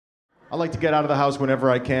I like to get out of the house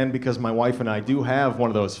whenever I can because my wife and I do have one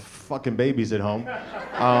of those fucking babies at home.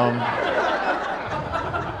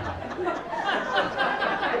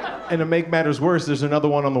 And to make matters worse, there's another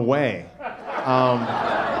one on the way.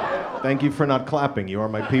 Thank you for not clapping. You are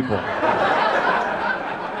my people.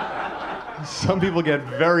 Some people get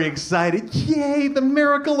very excited. Yay, the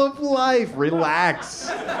miracle of life. Relax.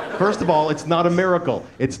 First of all, it's not a miracle.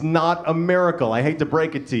 It's not a miracle. I hate to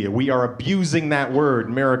break it to you. We are abusing that word,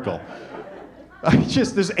 miracle.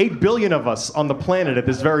 There's 8 billion of us on the planet at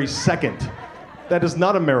this very second. That is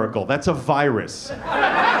not a miracle. That's a virus.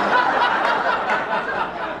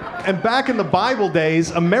 And back in the Bible days,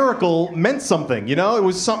 a miracle meant something, you know? It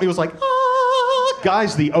was like,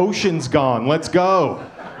 guys, the ocean's gone. Let's go.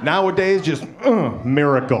 Nowadays, just,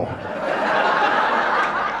 miracle.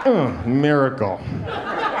 Miracle.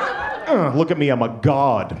 Look at me, I'm a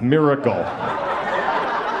god. Miracle.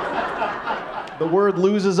 The word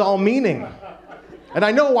loses all meaning. And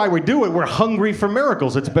I know why we do it. We're hungry for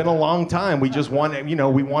miracles. It's been a long time. We just want to,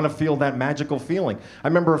 we want to feel that magical feeling. I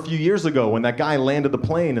remember a few years ago when that guy landed the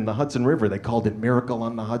plane in the Hudson River, they called it Miracle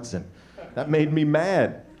on the Hudson. That made me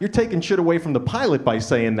mad. You're taking shit away from the pilot by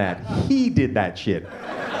saying that. He did that shit.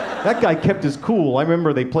 That guy kept his cool. I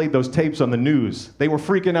remember they played those tapes on the news. They were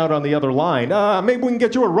freaking out on the other line. Maybe we can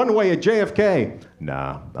get you a runway at JFK.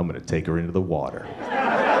 Nah, I'm going to take her into the water.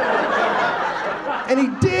 And he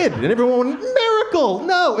did. And everyone went, miracle!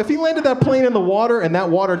 No, if he landed that plane in the water and that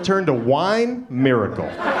water turned to wine, miracle.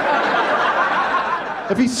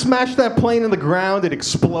 If he smashed that plane in the ground, it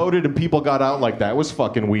exploded and people got out like that, it was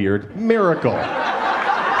fucking weird. Miracle.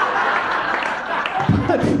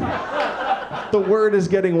 The word is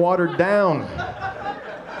getting watered down.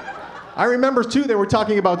 I remember, too, they were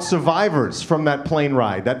talking about survivors from that plane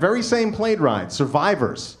ride. That very same plane ride.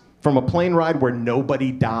 Survivors from a plane ride where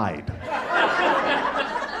nobody died.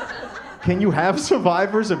 Can you have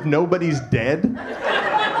survivors if nobody's dead?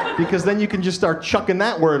 Because then you can just start chucking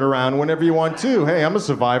that word around whenever you want to. Hey, I'm a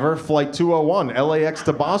survivor. Flight 201, LAX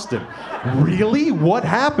to Boston. Really? What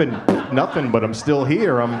happened? Nothing, but I'm still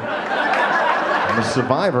here. I'm a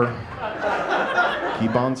survivor.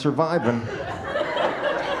 Keep on surviving.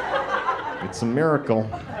 It's a miracle.